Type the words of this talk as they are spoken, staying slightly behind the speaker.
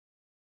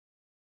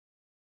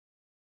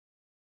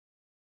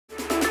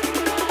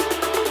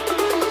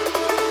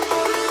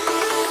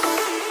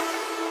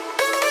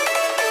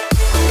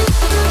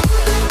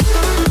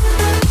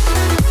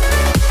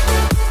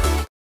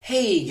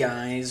Hey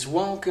guys,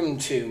 welcome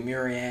to me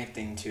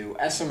reacting to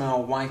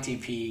SML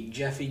YTP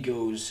Jeffy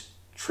Goes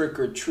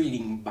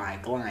Trick-or-Treating by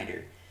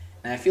Glider.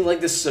 And I feel like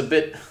this is a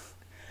bit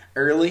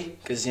early,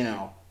 because, you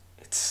know,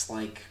 it's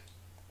like,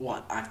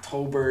 what,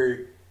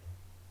 October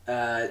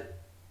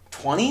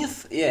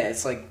 20th? Yeah,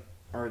 it's like,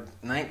 or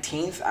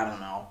 19th? I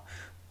don't know.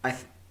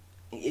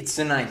 It's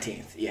the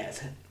 19th, yeah,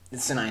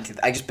 it's the 19th.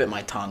 I just bit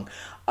my tongue.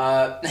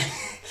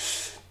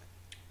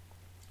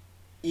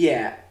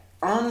 Yeah,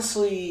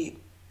 honestly,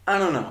 I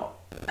don't know.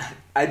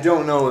 I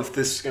don't know if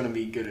this is going to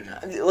be good or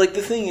not. Like,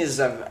 the thing is,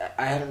 I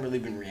haven't really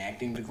been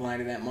reacting to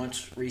Glider that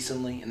much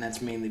recently, and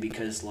that's mainly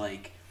because,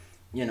 like,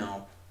 you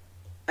know,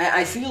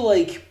 I feel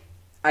like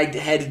I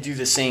had to do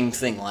the same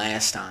thing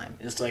last time.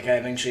 It's like I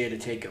eventually had to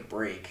take a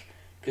break.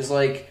 Because,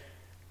 like,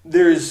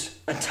 there's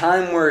a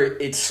time where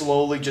it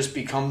slowly just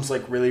becomes,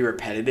 like, really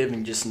repetitive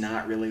and just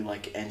not really,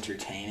 like,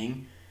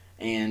 entertaining.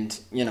 And,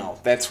 you know,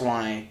 that's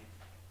why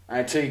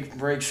I take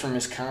breaks from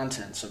his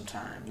content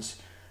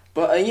sometimes.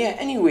 But, yeah,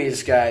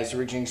 anyways, guys,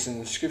 originals in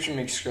the description,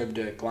 make subscribe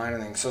to Glider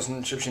thing. So, in the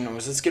description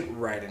knows, let's get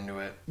right into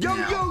it. Yo,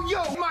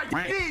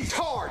 my knee's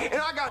hard, and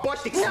I got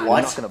busted nut. What?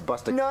 I'm not gonna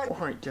bust a nut.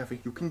 Alright, Jeffy,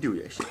 you can do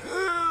this.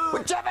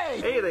 But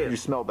Jeffy! Hey there. You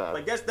smell bad.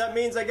 I guess that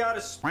means I gotta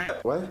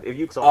What? If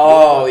you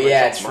Oh,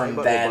 yeah, it's from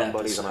that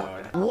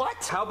episode. What?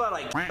 How about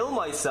I kill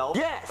myself?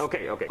 Yes!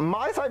 Okay.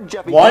 My friend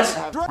Jeffy... What?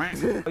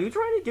 Are you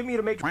trying to get me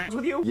to make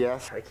with you?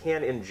 Yes. I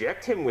can't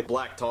inject him with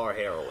black tar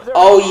heroin.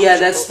 Oh, yeah,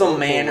 that's the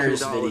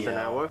Manners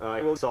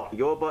video.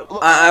 Your butt.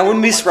 I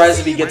wouldn't be surprised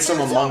if he gets some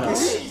Among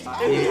Us.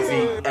 If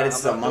he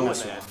edits the Among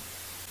Us one.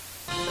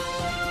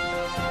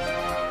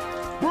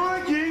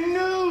 Breaking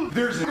news!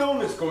 There's an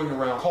illness going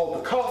around called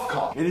the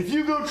cough. And if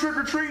you go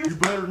trick-or-treating, you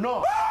better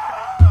not.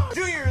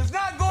 Junior is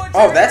not going to.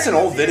 Oh, that's an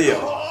old video.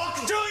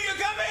 Junior,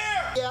 come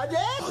here! Yeah,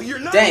 Dad? You're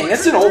not Dang,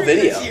 that's an old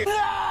video.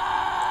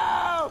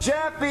 No!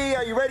 Jeffy,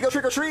 are you ready to go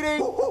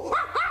trick-or-treating?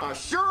 I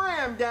sure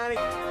am, Danny.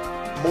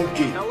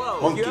 Monke. Hello.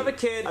 Monke. If you have a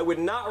kid, I would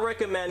not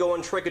recommend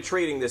going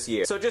trick-or-treating this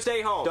year. So just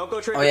stay home. Don't go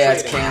Oh, trick-or-treating. yeah,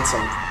 it's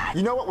canceled.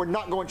 You know what? We're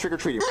not going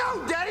trick-or-treating.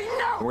 No, Daddy,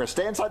 no! We're gonna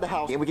stay inside the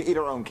house and we can eat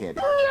our own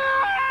candy.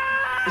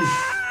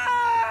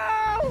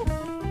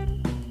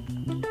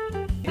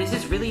 This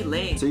is really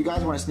lame. So you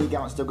guys want to sneak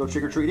out and still go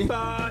trick-or-treating?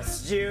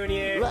 Boss,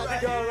 Junior.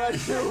 Let's go,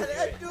 let's do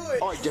it.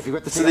 Alright, Jeffy, we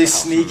have to So they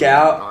sneak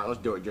out? Alright,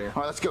 let's do it, Junior.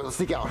 Alright, let's go, let's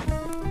sneak out.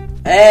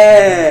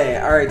 Hey!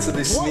 Alright, so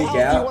they sneak What house do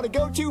you out. want to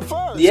go to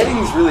first? The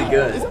editing's really Is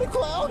good. it a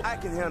cloud? I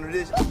can handle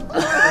this.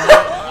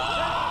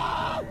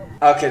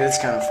 Okay, that's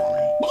kind of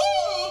funny.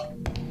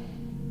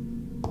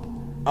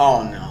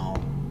 Oh no.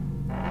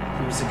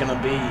 Who's it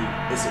gonna be?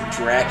 Is it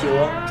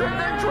Dracula? Trick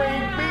or treat,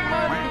 beat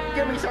money.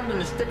 Give me something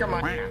to stick in my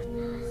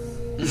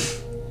ass.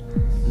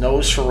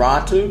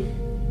 Nosferatu?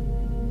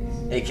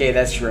 AK,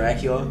 that's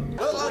Dracula.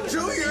 Hello,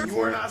 Junior. You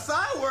weren't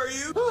outside, were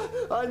you?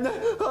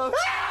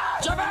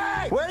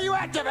 Jeffy! Where are you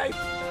at, Jeffy?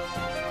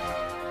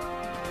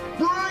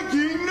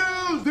 Breaking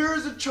news! There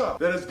is a child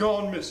that has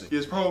gone missing. He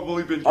has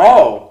probably been...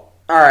 Oh!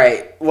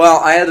 Alright, well,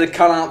 I had to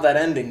cut out that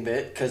ending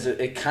bit, because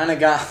it kind of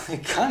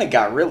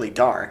got really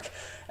dark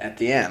at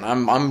the end.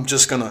 I'm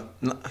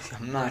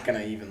not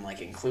gonna even,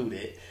 like, include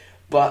it.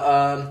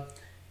 But,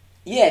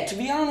 yeah, to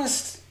be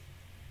honest,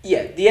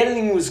 yeah, the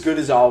editing was good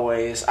as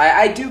always.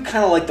 I do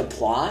kind of like the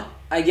plot,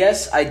 I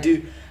guess. I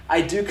do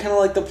kind of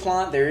like the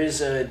plot. There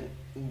is a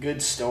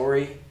good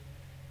story.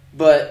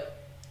 But,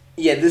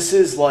 yeah, this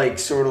is, like,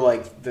 sort of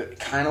like,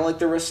 kind of like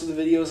the rest of the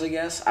videos, I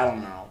guess. I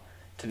don't know,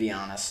 to be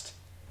honest.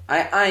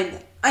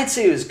 I'd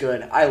say it was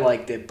good. I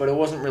liked it, but it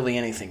wasn't really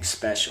anything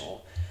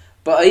special.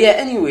 But, yeah,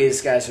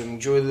 anyways, guys, if you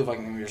enjoyed, leave a like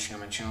and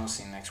comment, channel.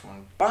 See you next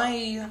one.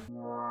 Bye!